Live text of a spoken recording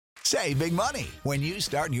Save big money when you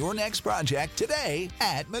start your next project today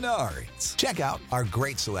at Menards. Check out our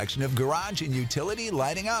great selection of garage and utility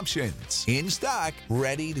lighting options. In stock,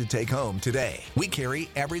 ready to take home today. We carry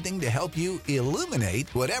everything to help you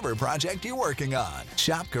illuminate whatever project you're working on.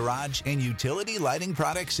 Shop garage and utility lighting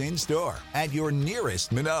products in store at your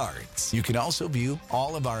nearest Menards. You can also view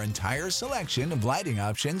all of our entire selection of lighting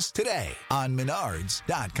options today on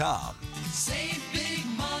Menards.com. Save big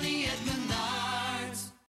money at Menards.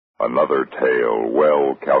 Another tale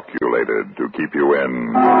well calculated to keep you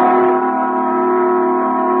in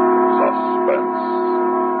suspense.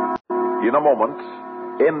 In a moment,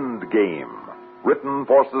 Endgame, written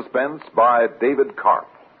for suspense by David Karp.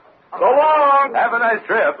 So long. Have a nice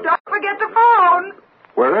trip. Don't forget the phone.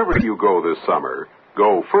 Wherever you go this summer,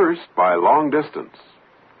 go first by long distance.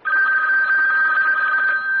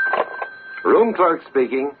 Room clerk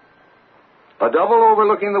speaking. A double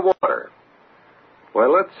overlooking the water.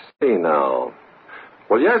 Well, let's see now.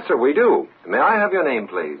 Well, yes, sir, we do. May I have your name,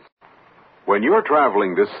 please? When you're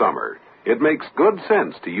traveling this summer, it makes good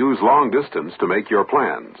sense to use long distance to make your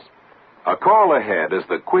plans. A call ahead is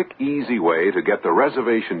the quick, easy way to get the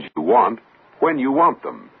reservations you want when you want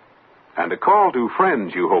them. And a call to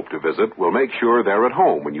friends you hope to visit will make sure they're at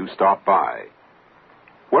home when you stop by.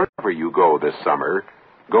 Wherever you go this summer,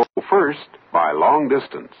 go first by long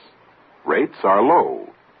distance. Rates are low.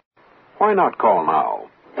 Why not call now?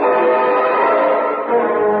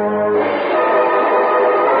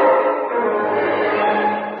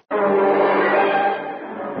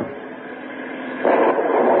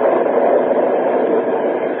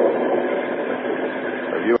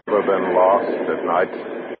 Have you ever been lost at night?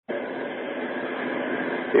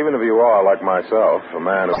 Even if you are, like myself, a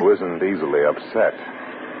man who isn't easily upset,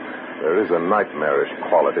 there is a nightmarish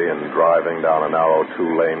quality in driving down a narrow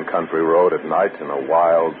two-lane country road at night in a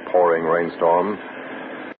wild, pouring rainstorm.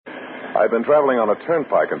 I'd been traveling on a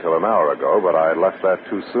turnpike until an hour ago, but I had left that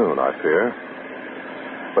too soon, I fear.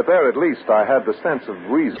 But there, at least, I had the sense of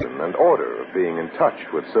reason and order of being in touch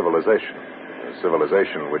with civilization. A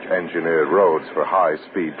civilization which engineered roads for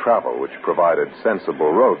high-speed travel, which provided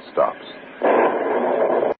sensible road stops.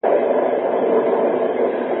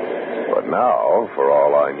 But now, for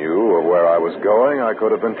all I knew of where I was going, I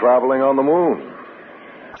could have been traveling on the moon.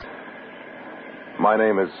 My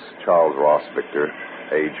name is Charles Ross Victor,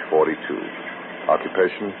 age 42.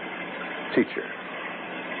 Occupation, teacher.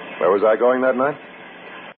 Where was I going that night?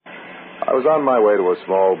 I was on my way to a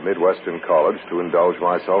small Midwestern college to indulge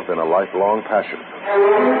myself in a lifelong passion.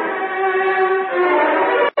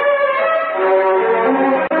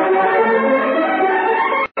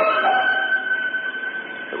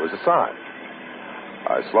 There was a sign.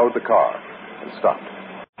 I slowed the car and stopped.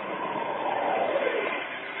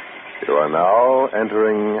 You are now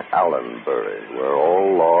entering Allenbury, where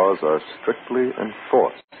all laws are strictly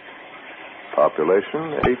enforced.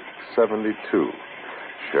 Population 872.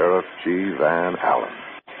 Sheriff G. Van Allen.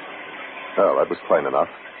 Well, that was plain enough.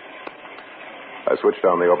 I switched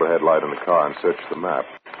on the overhead light in the car and searched the map.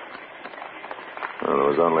 Well, there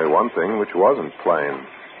was only one thing which wasn't plain.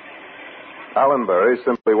 Allenbury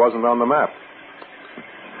simply wasn't on the map.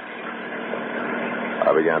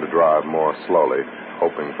 I began to drive more slowly,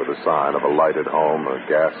 hoping for the sign of a lighted home, a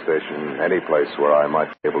gas station, any place where I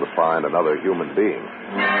might be able to find another human being.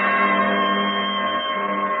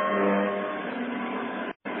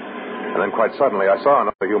 And then quite suddenly I saw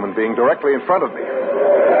another human being directly in front of me.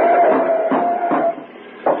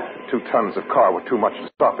 2 tons of car were too much to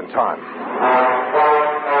stop in time.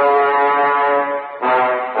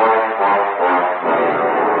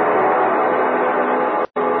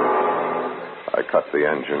 I cut the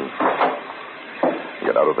engine,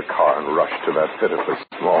 get out of the car, and rushed to that pitifully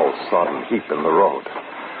small sodden heap in the road.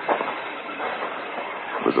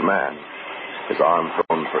 It was a man, his arm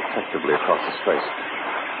thrown protectively across his face.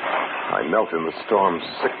 I knelt in the storm,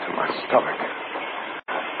 sick to my stomach.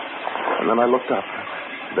 And then I looked up.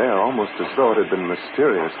 There, almost as though it had been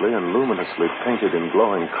mysteriously and luminously painted in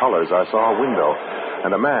glowing colors, I saw a window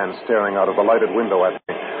and a man staring out of the lighted window at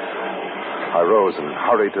me. I rose and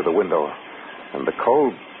hurried to the window, and the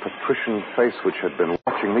cold, patrician face which had been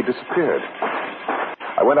watching me disappeared.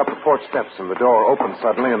 I went up the porch steps, and the door opened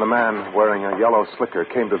suddenly, and the man wearing a yellow slicker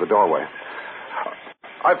came to the doorway.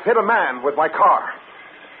 I've hit a man with my car.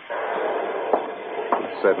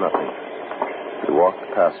 He said nothing. He walked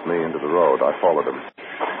past me into the road. I followed him.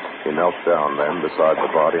 He knelt down then beside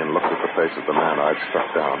the body and looked at the face of the man I'd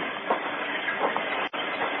struck down.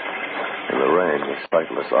 In the rain, his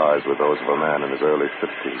sightless eyes were those of a man in his early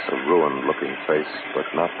 50s, a ruined-looking face, but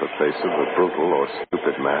not the face of a brutal or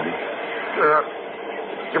stupid man.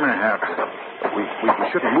 Give me a hand. We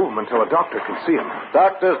shouldn't move him until a doctor can see him.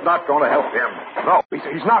 Doctor's not going to help him. No,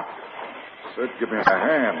 he's not. Sid, give me a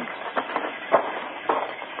hand.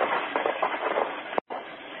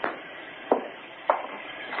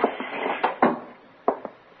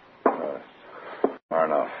 Far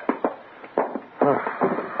enough.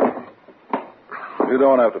 You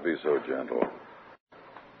don't have to be so gentle.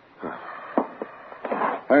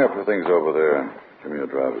 Hang up your things over there and give me your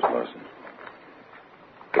driver's license.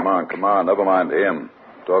 Come on. Never mind him.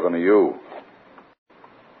 I'm talking to you.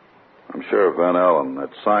 I'm Sheriff Van Allen. That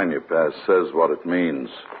sign you passed says what it means.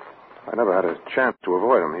 I never had a chance to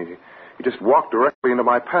avoid him. He just walked directly into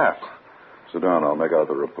my path. Sit down. I'll make out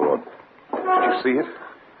the report. Did you see it?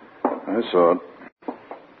 I saw it.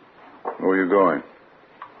 Where were you going?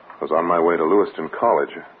 I was on my way to Lewiston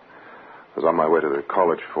College. I was on my way to the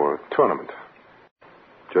college for a tournament.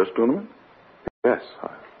 Chess tournament? Yes. I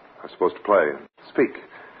was supposed to play and speak.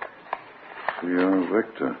 You're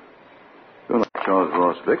Victor. You're not Charles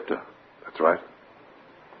Ross Victor. That's right.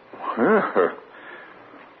 Well,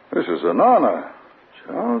 this is an honor.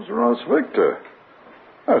 Charles Ross Victor.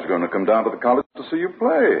 I was going to come down to the college to see you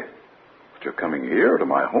play. But you're coming here to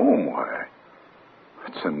my home. Why,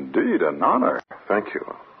 it's indeed an honor. Thank you.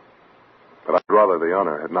 But I'd rather the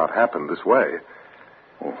honor had not happened this way.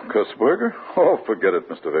 Oh, Kussberger? Oh, forget it,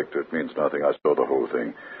 Mr. Victor. It means nothing. I saw the whole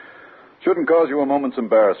thing. Shouldn't cause you a moment's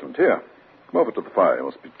embarrassment. Here, come over to the fire. You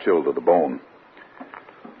must be chilled to the bone.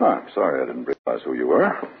 Oh, I'm sorry I didn't realize who you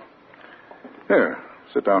were. Here,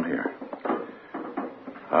 sit down here.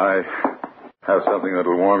 I have something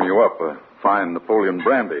that'll warm you up. A fine Napoleon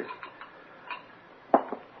brandy.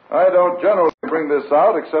 I don't generally bring this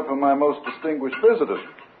out except for my most distinguished visitors.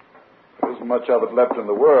 There isn't much of it left in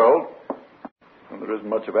the world. And there isn't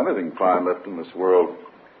much of anything fine left in this world.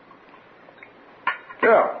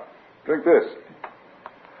 Yeah, drink this.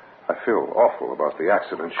 I feel awful about the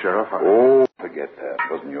accident, Sheriff. Oh, forget that.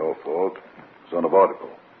 It wasn't your fault. It was unavoidable.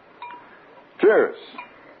 Cheers.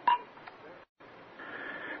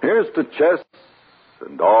 Here's to chess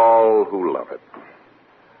and all who love it.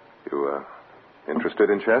 You, interested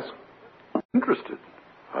in chess? Interested?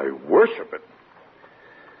 I worship it.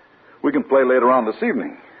 We can play later on this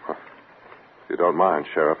evening. If you don't mind,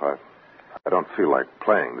 Sheriff, I don't feel like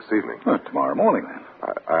playing this evening. Tomorrow morning, then.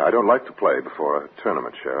 I don't like to play before a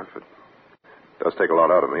tournament, Sheriff. It does take a lot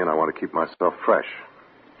out of me, and I want to keep myself fresh.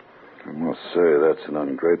 I must say that's an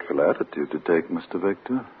ungrateful attitude to take, Mr.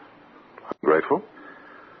 Victor. Grateful?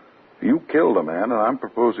 You killed a man, and I'm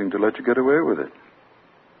proposing to let you get away with it.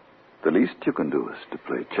 The least you can do is to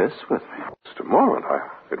play chess with me. Mr. Moreland,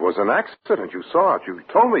 it was an accident. You saw it. You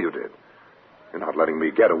told me you did. You're not letting me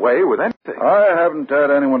get away with anything. I haven't had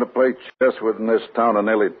anyone to play chess with in this town in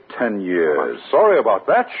nearly 10 years. I'm sorry about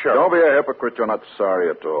that, Sheriff. Don't be a hypocrite. You're not sorry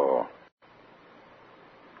at all.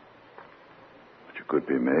 But you could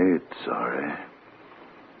be made sorry.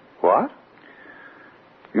 What?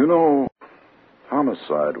 You know,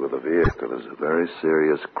 homicide with a vehicle is a very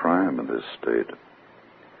serious crime in this state.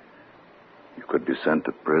 You could be sent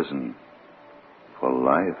to prison for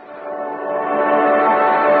life.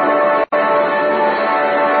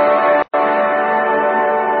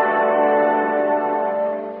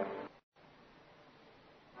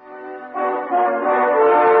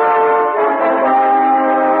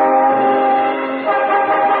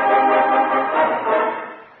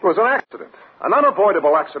 It was an accident. An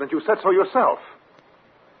unavoidable accident. You said so yourself.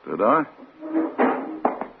 Did I?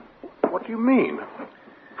 What do you mean?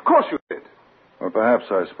 Of course you did. Or perhaps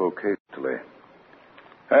I spoke hastily.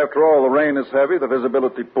 After all, the rain is heavy, the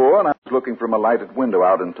visibility poor, and I was looking from a lighted window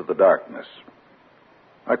out into the darkness.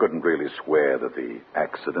 I couldn't really swear that the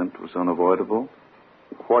accident was unavoidable.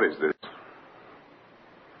 What is this?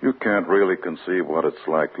 You can't really conceive what it's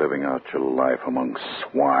like living out your life among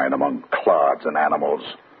swine, among clods and animals.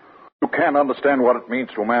 You can't understand what it means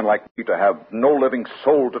to a man like me to have no living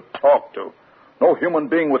soul to talk to, no human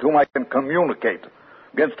being with whom I can communicate,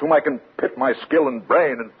 against whom I can pit my skill and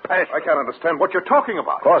brain and passion. I can't understand what you're talking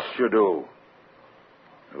about. Of course you do.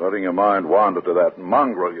 You're letting your mind wander to that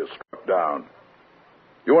mongrel you struck down.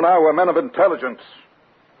 You and I were men of intelligence.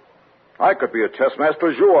 I could be a chess master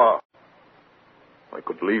as you are. I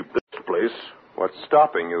could leave this place. What's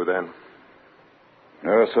stopping you, then?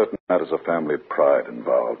 There are certain matters of family pride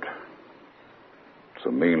involved. It's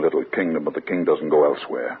a mean little kingdom, but the king doesn't go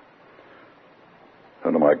elsewhere.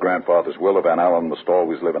 Under my grandfather's will, Van Allen must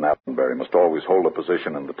always live in Attenbury, must always hold a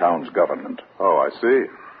position in the town's government. Oh, I see.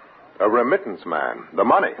 A remittance man. The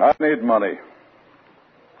money. I need money.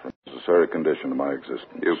 It's a necessary condition of my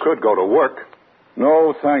existence. You could go to work.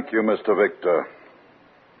 No, thank you, Mr. Victor.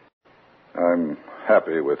 I'm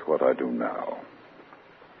happy with what I do now.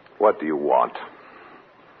 What do you want?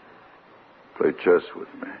 Play chess with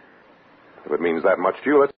me. If it means that much to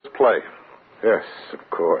you, let's play. Yes, of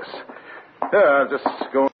course. Yeah, I'll just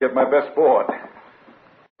go and get my best board.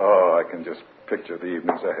 Oh, I can just picture the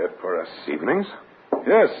evenings ahead for us. Evenings?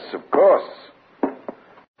 Yes, of course.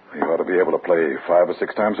 You ought to be able to play 5 or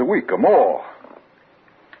 6 times a week or more.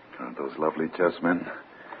 Aren't those lovely chessmen?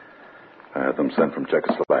 I had them sent from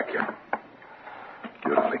Czechoslovakia.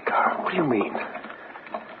 Beautifully carved. What do you mean?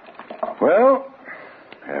 Well,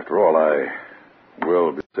 after all, I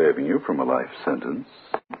will be saving you from a life sentence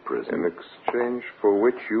in prison. In exchange for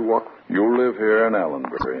which you want... You live here in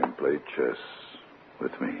Allenbury and play chess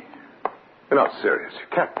with me. You're not serious. You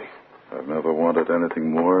can't be. I've never wanted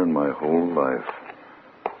anything more in my whole life.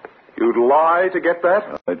 You'd lie to get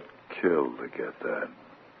that? I'd kill to get that.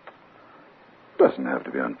 Doesn't have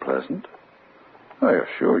to be unpleasant. I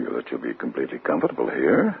assure you that you'll be completely comfortable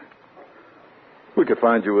here. We could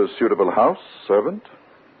find you a suitable house servant.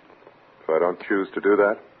 If I don't choose to do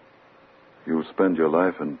that? You'll spend your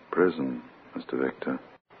life in prison, Mr. Victor.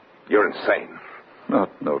 You're insane. Not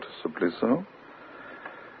noticeably so.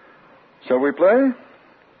 Shall we play?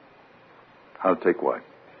 I'll take white.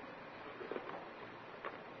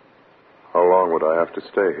 How long would I have to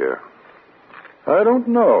stay here? I don't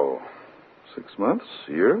know. 6 months,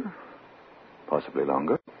 a year, possibly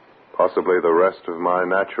longer. Possibly the rest of my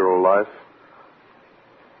natural life?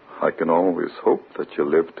 I can always hope that you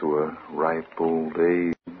live to a ripe old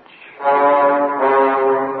age.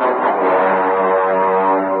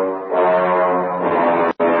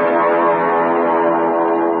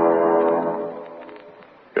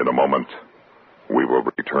 In a moment, we will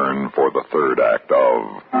return for the third act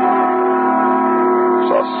of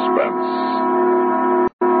Suspense.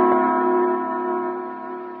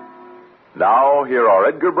 Now, here are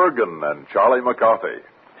Edgar Bergen and Charlie McCarthy.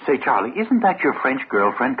 Say, Charlie, isn't that your French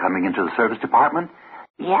girlfriend coming into the service department?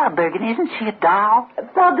 Yeah, Bergen, isn't she a doll?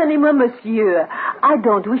 Pardonnez-moi, monsieur. I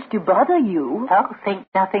don't wish to bother you. Oh, think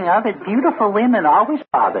nothing of it. Beautiful women always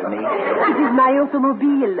bother me. It is my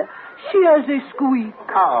automobile. She has a squeak.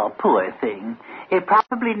 Oh, poor thing. It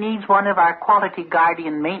probably needs one of our Quality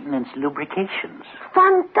Guardian maintenance lubrications.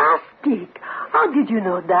 Fantastic. How did you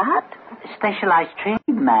know that? Specialized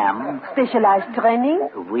training, ma'am. Specialized training?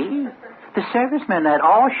 Oui. The servicemen at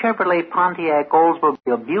all Chevrolet, Pontiac,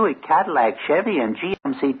 Oldsmobile, Buick, Cadillac, Chevy, and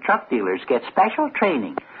GMC truck dealers get special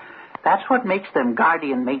training. That's what makes them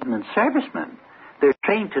Guardian maintenance servicemen. They're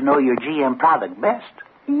trained to know your GM product best.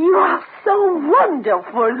 You are so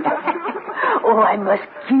wonderful. Oh, I must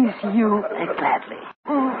kiss you. Gladly.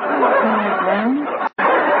 Oh,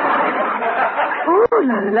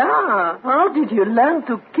 la la. How did you learn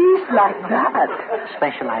to kiss like that?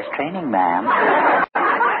 Specialized training, ma'am.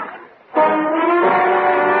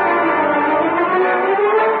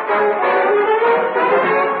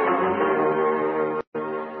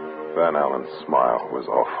 Van Allen's smile was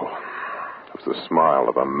awful. It was the smile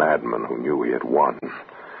of a madman who knew he had won.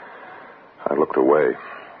 I looked away,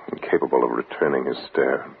 incapable of returning his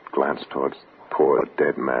stare, glanced towards the poor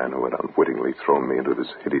dead man who had unwittingly thrown me into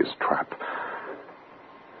this hideous trap.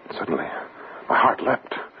 Suddenly, my heart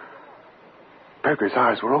leapt. Berger's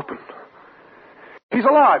eyes were open. He's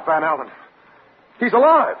alive, Van Allen. He's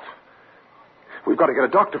alive. We've got to get a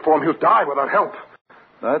doctor for him. He'll die without help.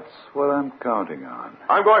 That's what I'm counting on.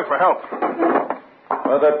 I'm going for help.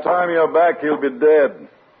 By the time you're back, he'll be dead.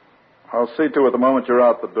 I'll see to it the moment you're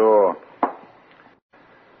out the door.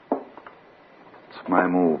 It's my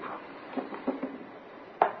move.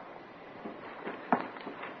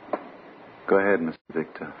 Go ahead, Mr.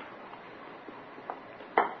 Victor.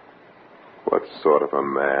 What sort of a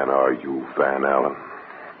man are you, Van Allen?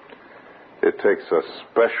 It takes a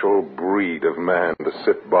special breed of man to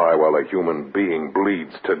sit by while a human being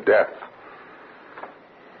bleeds to death.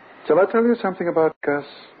 Shall I tell you something about Gus?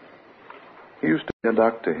 He used to be a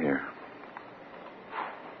doctor here.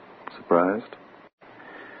 Surprised?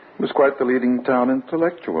 He was quite the leading town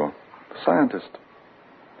intellectual, a scientist.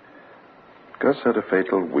 Gus had a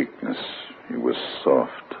fatal weakness. He was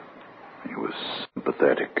soft. He was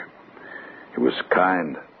sympathetic. He was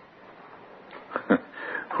kind.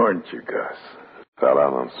 Weren't you, Gus? Van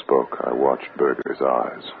Allen spoke. I watched Berger's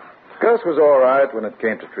eyes. Gus was all right when it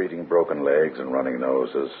came to treating broken legs and running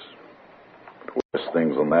noses. But worse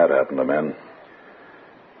things than that happened to men.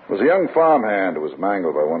 There was a young farmhand who was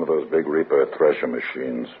mangled by one of those big reaper thresher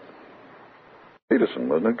machines. Peterson,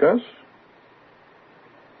 wasn't it, Gus?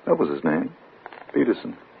 That was his name.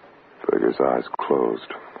 Peterson. Berger's eyes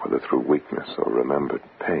closed, whether through weakness or remembered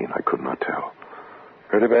pain, I could not tell.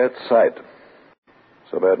 Pretty bad sight.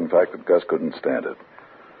 So bad, in fact, that Gus couldn't stand it.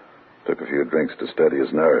 Took a few drinks to steady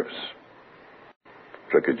his nerves.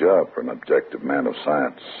 Tricky job for an objective man of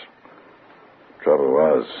science. Trouble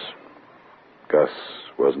was, Gus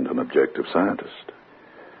wasn't an objective scientist.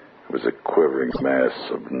 It was a quivering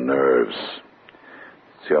mass of nerves.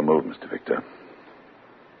 It's your move, Mr. Victor.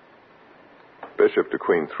 Bishop to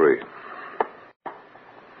Queen 3.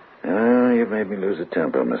 You've made me lose a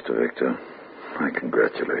temper, Mr. Victor. My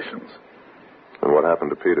congratulations. And what happened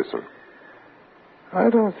to Peterson? I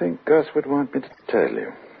don't think Gus would want me to tell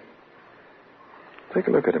you. Take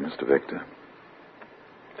a look at him, Mr. Victor.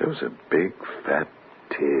 Those are big, fat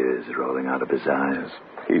tears rolling out of his eyes.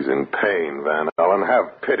 He's in pain, Van Allen.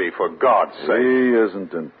 Have pity, for God's sake. He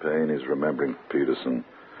isn't in pain. He's remembering Peterson.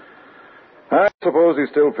 I suppose he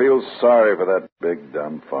still feels sorry for that big,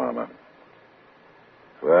 dumb farmer.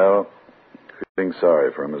 Well, feeling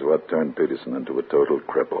sorry for him is what turned Peterson into a total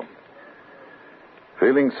cripple.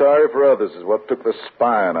 Feeling sorry for others is what took the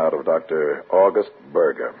spine out of Dr. August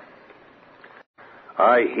Berger.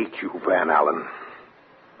 I hate you, Van Allen.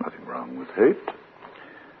 Nothing wrong with hate.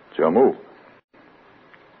 It's your move.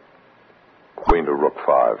 Queen to Rook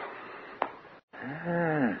 5.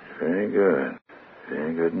 Very good.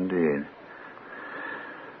 Very good indeed.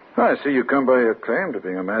 I see you come by your claim to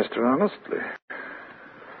being a master honestly.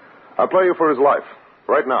 I'll play you for his life,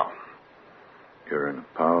 right now. You're in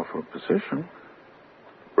a powerful position.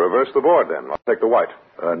 Reverse the board, then. I'll take the white.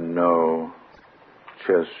 No.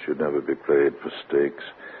 Chess should never be played for stakes.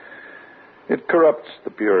 It corrupts the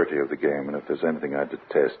purity of the game, and if there's anything I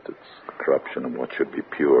detest, it's the corruption of what should be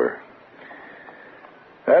pure.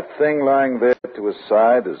 That thing lying there to his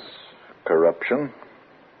side is corruption.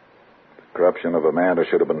 The corruption of a man who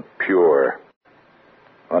should have been pure,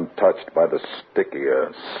 untouched by the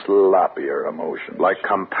stickier, sloppier emotions. Like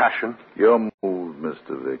compassion? Your move,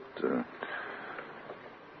 Mr. Victor.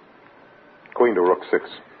 Queen to Rook 6.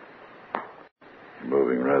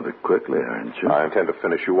 Moving rather quickly, aren't you? I intend to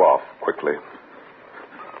finish you off quickly.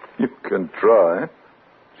 You can try.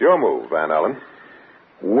 It's your move, Van Allen.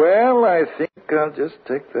 Well, I think I'll just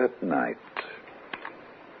take that knight.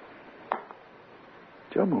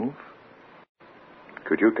 It's your move.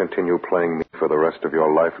 Could you continue playing me for the rest of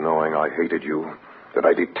your life knowing I hated you, that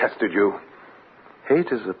I detested you?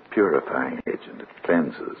 Hate is a purifying agent. It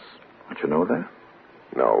cleanses. Don't you know that?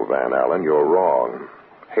 No, Van Allen, you're wrong.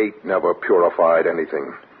 Hate never purified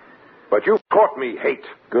anything. But you taught me hate.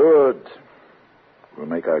 Good. We'll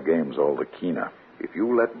make our games all the keener. If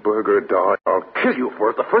you let Berger die, I'll kill you for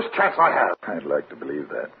it the first chance I have. I'd like to believe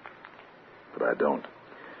that. But I don't.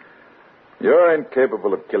 You're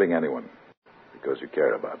incapable of killing anyone because you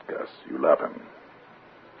care about Gus. You love him.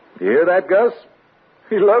 You hear that, Gus?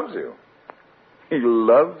 He loves you. He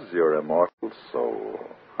loves your immortal soul.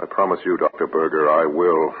 I promise you, Dr. Berger, I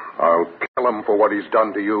will. I'll kill him for what he's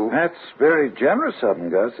done to you. That's very generous of him,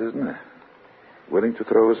 Gus, isn't it? Willing to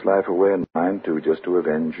throw his life away and mine, too, just to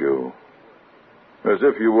avenge you. As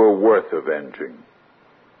if you were worth avenging.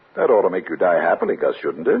 That ought to make you die happily, Gus,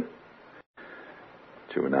 shouldn't it?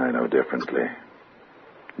 But you and I know differently.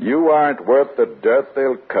 You aren't worth the dirt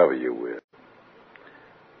they'll cover you with.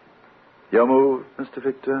 Your move, Mr.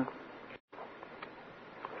 Victor?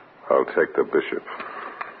 I'll take the bishop.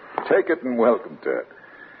 Take it and welcome to it.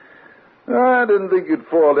 I didn't think you'd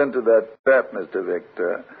fall into that trap, Mr.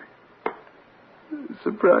 Victor.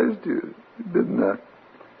 Surprised you, didn't I?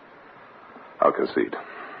 I'll concede.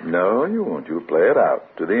 No, you won't. You'll play it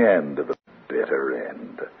out to the end of the bitter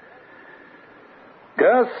end.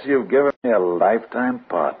 Gus, you've given me a lifetime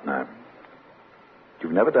partner.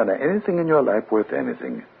 You've never done anything in your life worth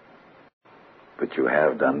anything. But you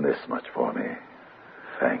have done this much for me.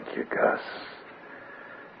 Thank you, Gus.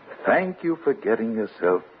 Thank you for getting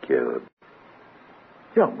yourself killed.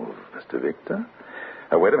 Your move, Mr. Victor.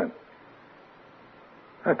 Wait a minute.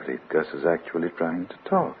 I believe Gus is actually trying to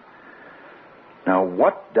talk. Now,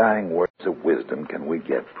 what dying words of wisdom can we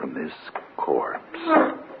get from this corpse?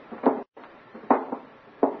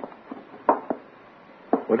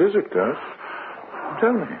 What is it, Gus?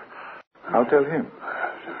 Tell me. I'll tell him.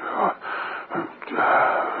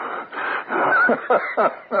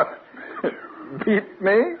 Beat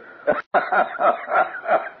me?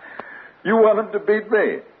 You want him to beat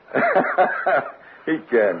me? He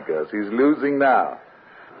can't, Gus. He's losing now.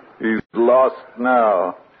 He's lost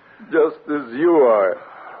now, just as you are.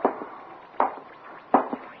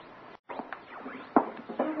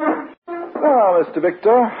 Well, Mr.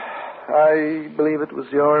 Victor, I believe it was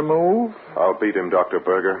your move. I'll beat him, Dr.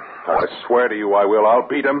 Berger. I swear to you I will. I'll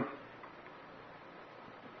beat him.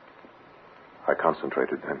 I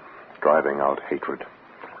concentrated then, driving out hatred.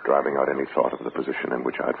 driving out any thought of the position in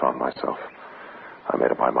which I had found myself. I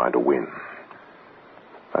made up my mind to win.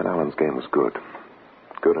 Van Allen's game was good.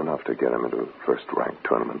 Good enough to get him into first-ranked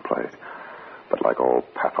tournament play. But like all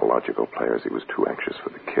pathological players, he was too anxious for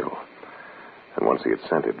the kill. And once he had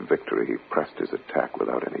scented victory, he pressed his attack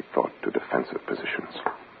without any thought to defensive positions.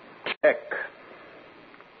 Check.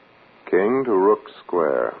 King to rook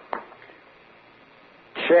square.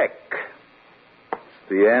 Check. It's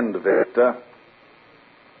the end, Victor.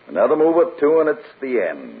 Another move or two, and it's the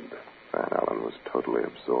end. Van Allen was totally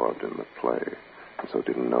absorbed in the play, and so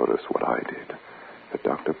didn't notice what I did. That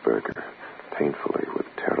Dr. Berger, painfully, with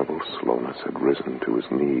terrible slowness, had risen to his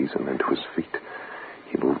knees and then to his feet.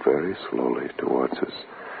 He moved very slowly towards us.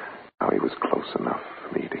 Now he was close enough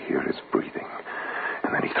for me to hear his breathing.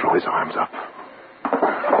 And then he threw his arms up.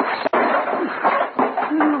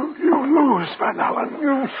 You lose, Van Allen.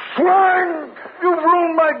 You swine! You've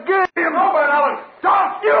ruined my game! No, Van Allen!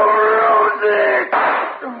 Don't you lose it!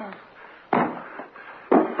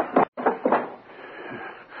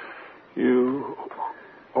 You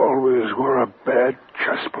always were a bad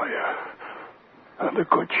chess player and a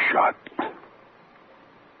good shot.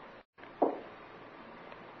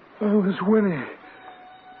 I was winning.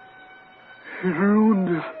 You ruined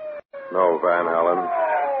it. No, Van Allen.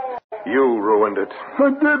 You ruined it. I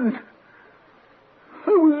didn't. I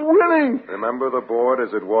was winning. Remember the board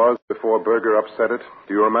as it was before Berger upset it?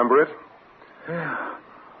 Do you remember it? Yeah.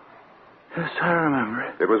 Yes, I remember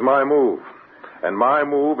it. It was my move. And my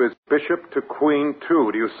move is bishop to queen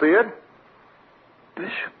 2. Do you see it?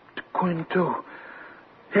 Bishop to queen 2.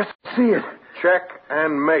 Yes, I see it. Check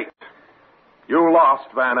and mate. You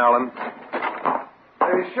lost, Van Allen.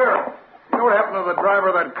 Hey, Sheriff. You know what happened to the driver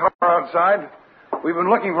of that car outside? We've been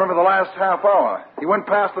looking for him for the last half hour. He went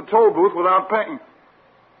past the toll booth without paying.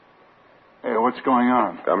 Hey, what's going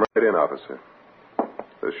on? Come right in, officer.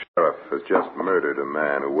 The sheriff has just murdered a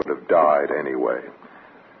man who would have died anyway.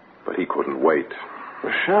 But he couldn't wait.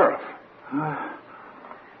 The sheriff? I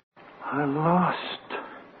lost.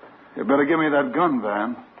 You better give me that gun,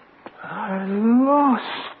 Van. I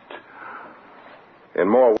lost. In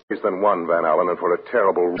more ways than one, Van Allen, and for a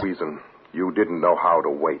terrible reason. You didn't know how to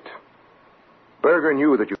wait. Berger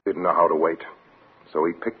knew that you didn't know how to wait. So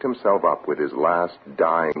he picked himself up with his last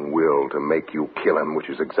dying will to make you kill him, which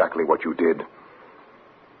is exactly what you did.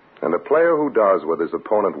 And a player who does what his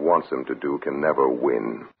opponent wants him to do can never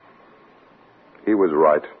win. He was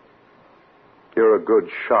right. You're a good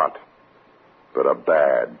shot, but a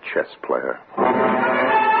bad chess player.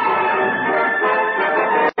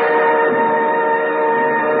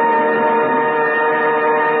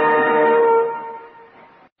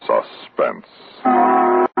 Suspense.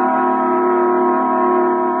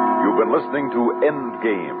 You've been listening to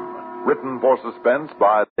Endgame, written for suspense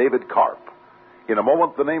by David Karp. In a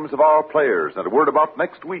moment, the names of our players and a word about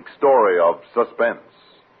next week's story of Suspense.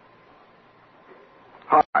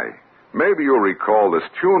 Hi. Maybe you'll recall this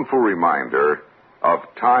tuneful reminder of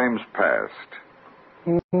times past.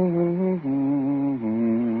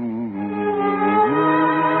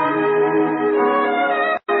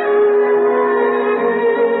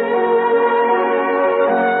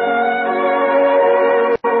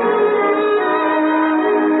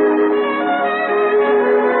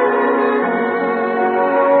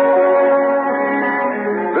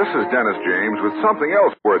 This is Dennis James with something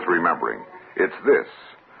else worth remembering. It's this.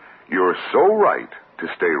 You're so right to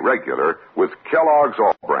stay regular with Kellogg's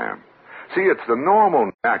All-Bran. See, it's the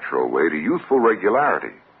normal, natural way to youthful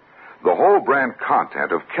regularity. The whole brand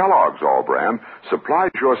content of Kellogg's All-Bran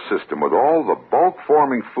supplies your system with all the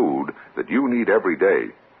bulk-forming food that you need every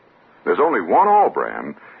day. There's only one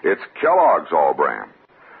All-Bran. It's Kellogg's All-Bran.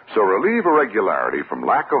 So relieve irregularity from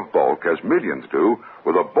lack of bulk, as millions do,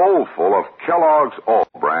 with a bowl full of Kellogg's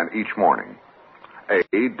All-Bran each morning.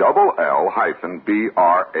 ALL-BRAN.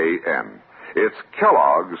 It's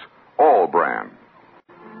Kellogg's All-Bran.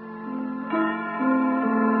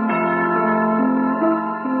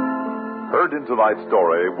 Heard in tonight's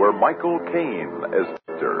story were Michael Caine as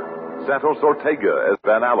Victor, Santos Ortega as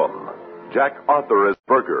Van Allen, Jack Arthur as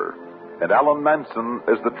Berger, and Alan Manson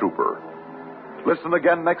as the Trooper. Listen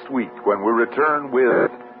again next week when we return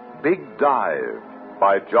with Big Dive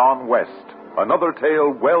by John West, another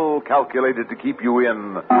tale well calculated to keep you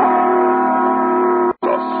in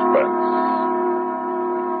suspense.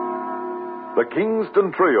 The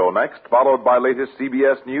Kingston Trio next, followed by latest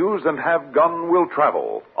CBS News and Have Gun Will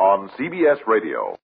Travel on CBS Radio.